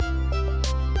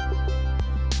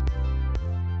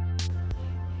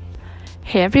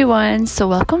Hey everyone, so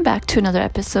welcome back to another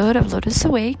episode of Lotus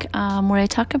Awake, where I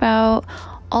talk about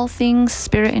all things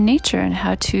spirit and nature and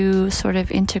how to sort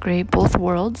of integrate both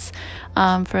worlds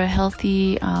for a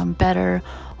healthy, better,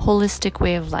 holistic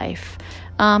way of life.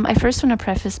 I first want to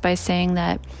preface by saying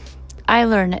that I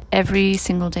learn every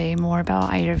single day more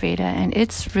about Ayurveda, and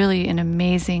it's really an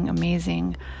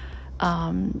amazing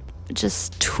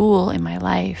just tool in my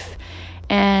life.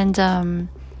 And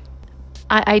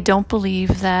I don't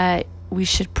believe that we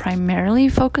should primarily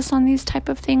focus on these type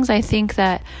of things. I think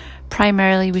that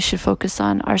primarily we should focus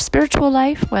on our spiritual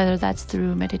life, whether that's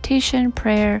through meditation,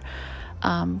 prayer,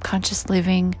 conscious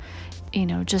living,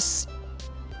 just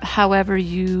however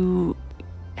you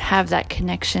have that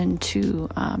connection to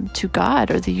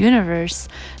God or the universe.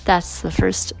 That's the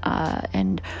first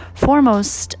and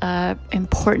foremost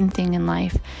important thing in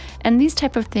life. And these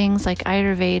type of things like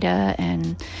Ayurveda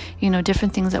and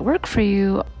different things that work for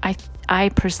you, I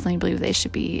personally believe they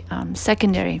should be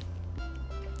secondary.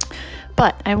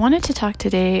 But I wanted to talk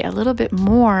today a little bit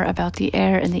more about the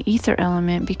air and the ether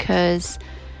element because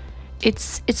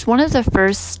it's one of the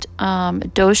first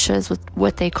doshas, with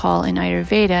what they call in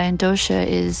Ayurveda, and dosha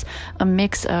is a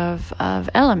mix of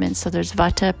elements. So there's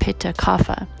Vata, Pitta,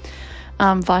 Kapha.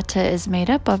 Vata is made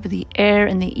up of the air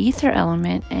and the ether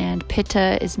element, and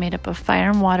Pitta is made up of fire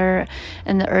and water,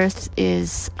 and the earth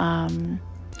is,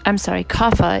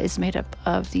 Kapha is made up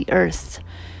of the earth.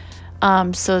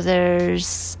 So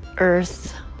there's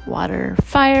earth, water,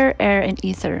 fire, air, and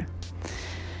ether.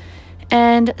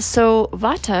 And so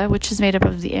Vata, which is made up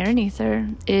of the air and ether,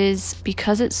 is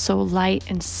because it's so light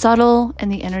and subtle, and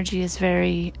the energy is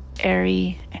very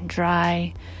airy and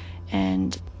dry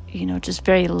and, just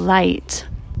very light.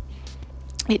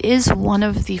 It is one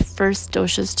of the first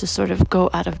doshas to sort of go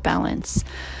out of balance.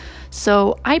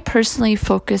 So I personally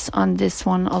focus on this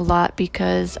one a lot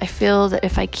because I feel that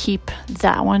if I keep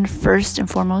that one first and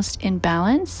foremost in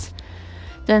balance,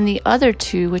 then the other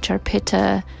two, which are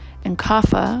Pitta and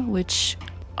Kapha, which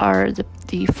are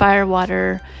the fire,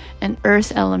 water, and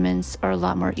earth elements, are a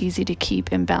lot more easy to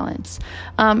keep in balance.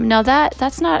 Now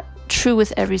that's not true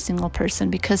with every single person,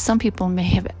 because some people may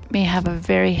have a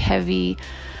very heavy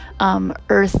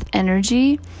earth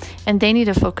energy, and they need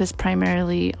to focus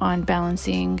primarily on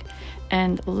balancing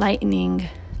and lightening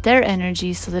their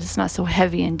energy so that it's not so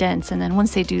heavy and dense. And then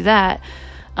once they do that,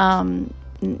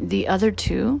 the other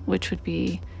two, which would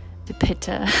be the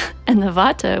Pitta and the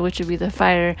Vata, which would be the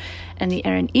fire and the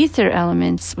air and ether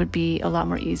elements, would be a lot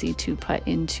more easy to put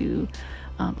into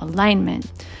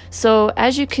alignment. So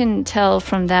as you can tell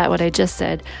from that, what I just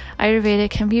said, Ayurveda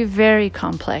can be very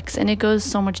complex, and it goes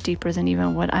so much deeper than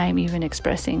even what I'm even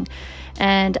expressing.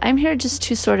 And I'm here just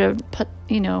to sort of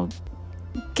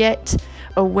get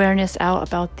awareness out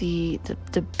about the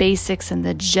basics and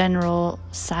the general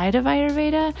side of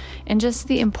Ayurveda, and just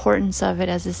the importance of it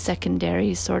as a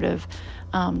secondary sort of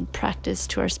practice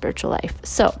to our spiritual life.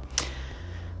 So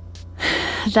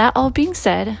that all being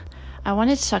said, I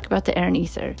wanted to talk about the air and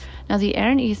ether. Now, the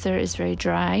air and ether is very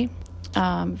dry,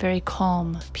 very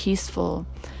calm, peaceful,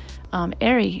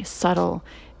 airy, subtle.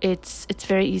 It's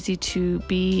very easy to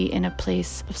be in a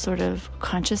place of sort of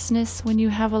consciousness when you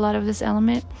have a lot of this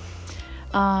element.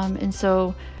 And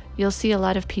so you'll see a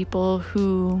lot of people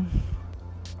who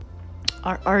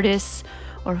are artists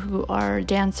or who are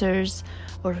dancers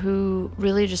or who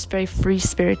really just very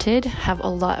free-spirited have a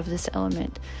lot of this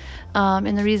element.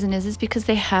 And the reason is because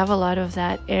they have a lot of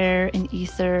that air and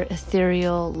ether,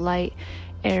 ethereal, light,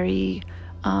 airy,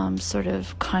 sort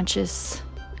of conscious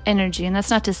energy. And that's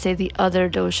not to say the other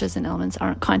doshas and elements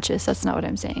aren't conscious. That's not what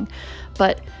I'm saying.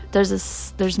 But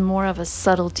there's more of a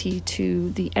subtlety to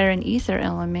the air and ether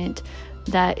element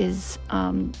that is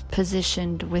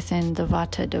positioned within the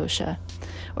Vata dosha,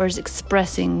 or is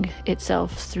expressing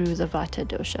itself through the Vata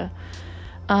dosha.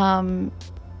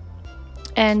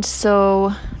 And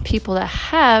so people that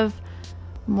have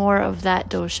more of that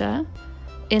dosha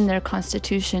in their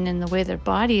constitution, in the way their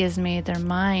body is made, their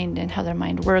mind, and how their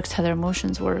mind works, how their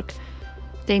emotions work,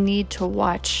 they need to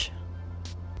watch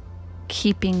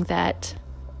keeping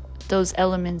those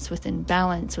elements within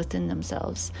balance within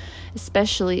themselves,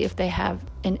 especially if they have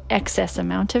an excess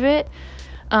amount of it.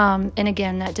 And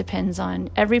again, that depends on,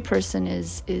 every person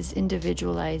is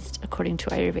individualized according to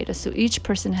Ayurveda. So each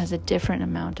person has a different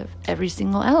amount of every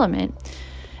single element.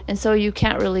 And so you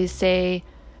can't really say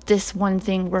this one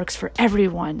thing works for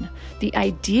everyone. The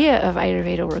idea of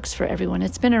Ayurveda works for everyone.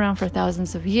 It's been around for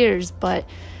thousands of years, but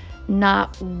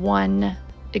not one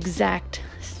exact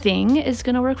thing is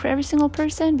going to work for every single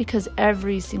person, because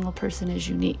every single person is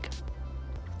unique.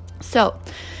 So,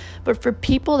 but for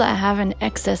people that have an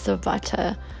excess of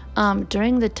Vata,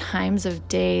 During the times of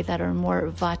day that are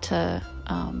more Vata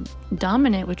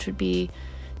dominant, which would be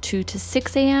 2 to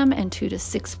 6 a.m. and 2 to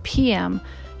 6 p.m.,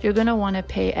 you're going to want to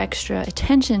pay extra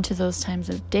attention to those times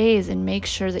of days and make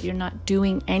sure that you're not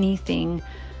doing anything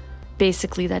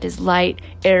basically that is light,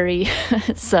 airy,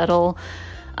 subtle,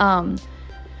 and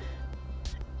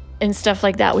stuff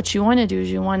like that. What you want to do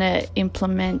is you want to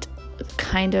implement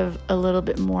kind of a little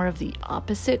bit more of the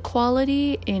opposite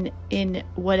quality in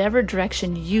whatever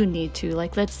direction you need to.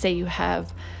 Like, let's say you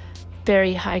have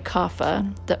very high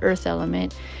kapha, the earth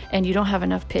element, and you don't have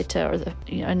enough pitta or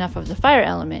enough of the fire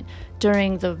element.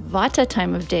 During the Vata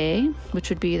time of day, which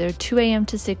would be either 2 a.m.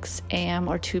 to 6 a.m.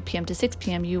 or 2 p.m. to 6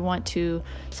 p.m., you want to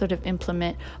sort of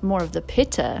implement more of the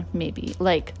pitta, maybe,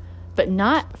 but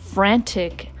not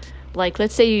frantic. Like,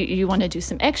 let's say you want to do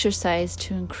some exercise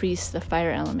to increase the fire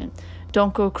element.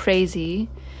 Don't go crazy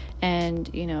and,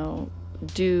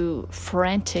 do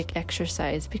frantic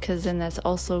exercise, because then that's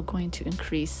also going to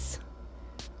increase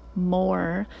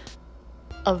more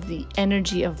of the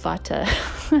energy of Vata.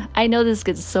 I know this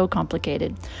gets so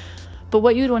complicated, but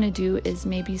what you'd want to do is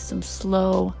maybe some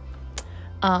slow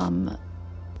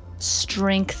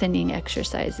strengthening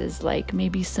exercises, like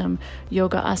maybe some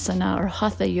yoga asana or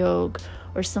hatha yoga,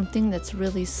 or something that's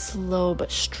really slow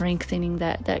but strengthening,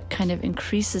 that kind of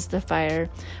increases the fire,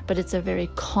 but it's a very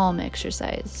calm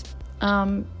exercise.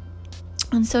 And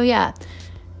so, yeah,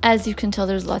 as you can tell,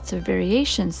 there's lots of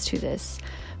variations to this.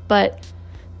 But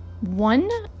one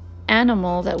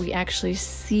animal that we actually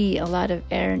see a lot of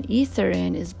air and ether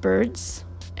in is birds.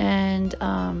 And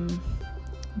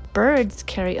birds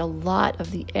carry a lot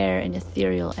of the air and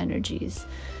ethereal energies.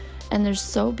 And they're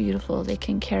so beautiful. They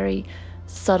can carry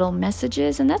subtle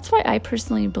messages. And that's why I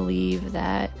personally believe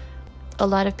that a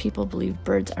lot of people believe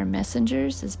birds are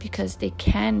messengers, is because they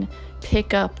can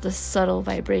pick up the subtle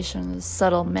vibration, the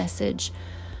subtle message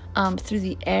through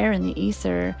the air and the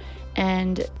ether,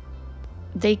 and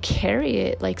they carry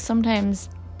it. Like, sometimes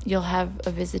you'll have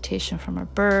a visitation from a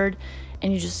bird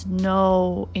and you just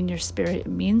know in your spirit it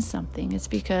means something. It's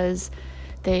because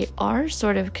they are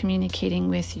sort of communicating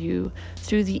with you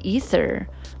through the ether,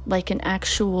 like an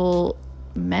actual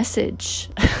message.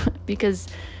 Because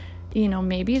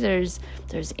maybe there's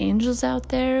angels out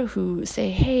there who say,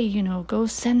 hey, go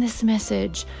send this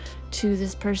message to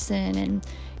this person, and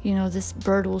this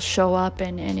bird will show up,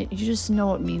 and you just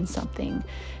know it means something.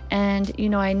 And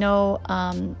I know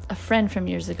a friend from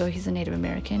years ago, he's a Native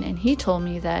American, and he told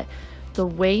me that the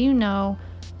way you know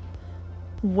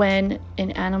when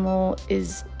an animal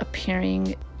is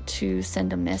appearing to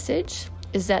send a message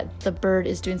is that the bird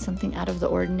is doing something out of the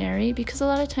ordinary. Because a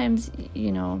lot of times,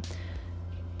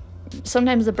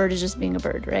 sometimes the bird is just being a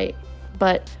bird, right?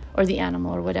 Or the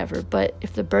animal or whatever. But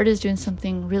if the bird is doing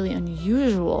something really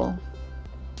unusual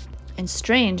and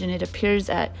strange, and it appears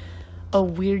at a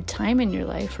weird time in your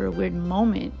life or a weird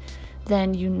moment,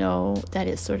 then you know that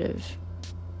it sort of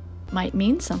might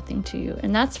mean something to you.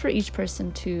 And that's for each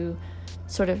person to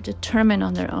sort of determine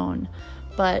on their own.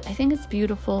 But I think it's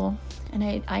beautiful.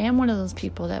 And I am one of those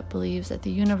people that believes that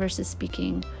the universe is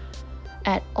speaking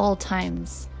at all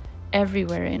times,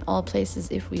 everywhere, in all places,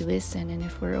 if we listen and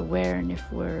if we're aware and if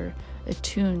we're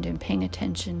attuned and paying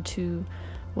attention to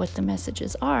what the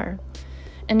messages are.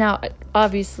 And now,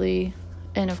 obviously,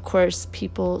 and of course,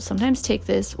 people sometimes take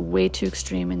this way too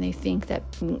extreme, and they think that,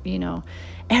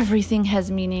 everything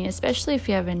has meaning, especially if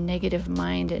you have a negative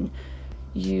mind, and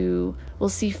you will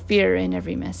see fear in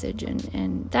every message,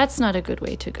 and that's not a good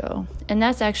way to go. And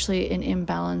that's actually an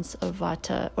imbalance of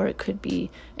Vata, or it could be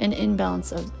an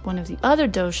imbalance of one of the other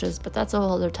doshas, but that's a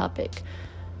whole other topic.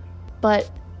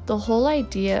 But the whole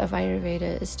idea of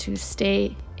Ayurveda is to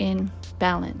stay in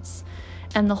balance.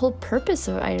 And the whole purpose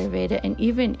of Ayurveda and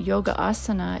even yoga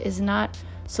asana is not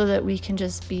so that we can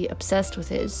just be obsessed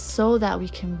with it. It's so that we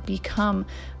can become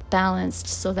balanced,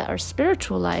 so that our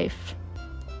spiritual life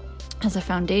has a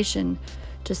foundation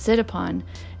to sit upon.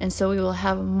 And so we will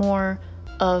have more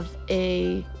of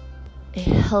a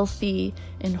healthy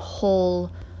and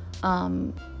whole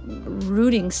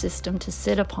rooting system to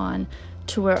sit upon,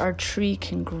 to where our tree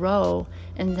can grow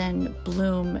and then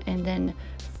bloom and then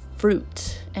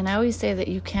fruit. And I always say that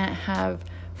you can't have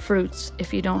fruits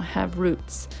if you don't have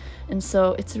roots. And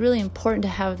so it's really important to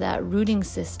have that rooting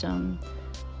system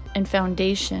and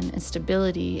foundation and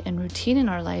stability and routine in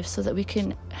our life, so that we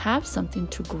can have something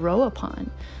to grow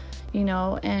upon,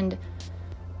 and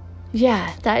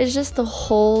yeah, that is just the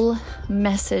whole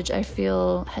message I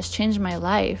feel has changed my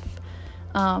life.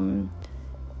 And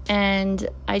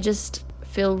I just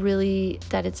feel really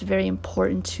that it's very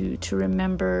important to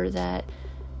remember that,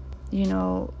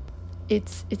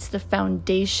 it's the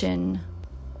foundation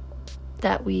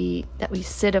that we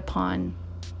sit upon,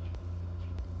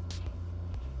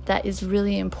 that is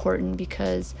really important,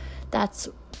 because that's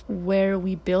where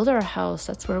we build our house,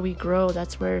 that's where we grow,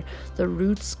 that's where the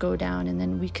roots go down, and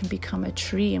then we can become a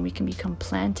tree, and we can become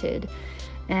planted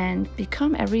and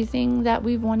become everything that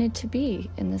we've wanted to be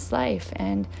in this life.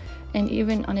 And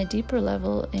even on a deeper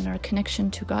level in our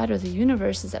connection to God or the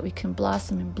universe, is that we can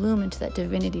blossom and bloom into that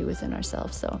divinity within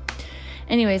ourselves. So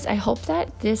anyways, I hope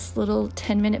that this little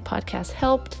 10-minute podcast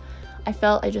helped. I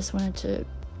felt I just wanted to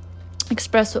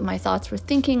express what my thoughts were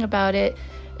thinking about it.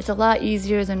 It's a lot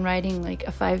easier than writing like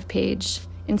a 5-page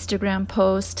Instagram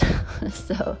post.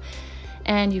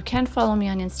 And you can follow me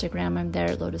on Instagram. I'm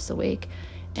there at Lotus Awake.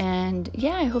 And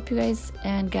yeah, I hope you guys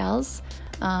and gals,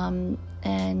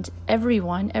 and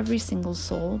everyone, every single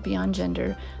soul beyond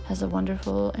gender, has a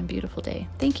wonderful and beautiful day.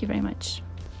 Thank you very much.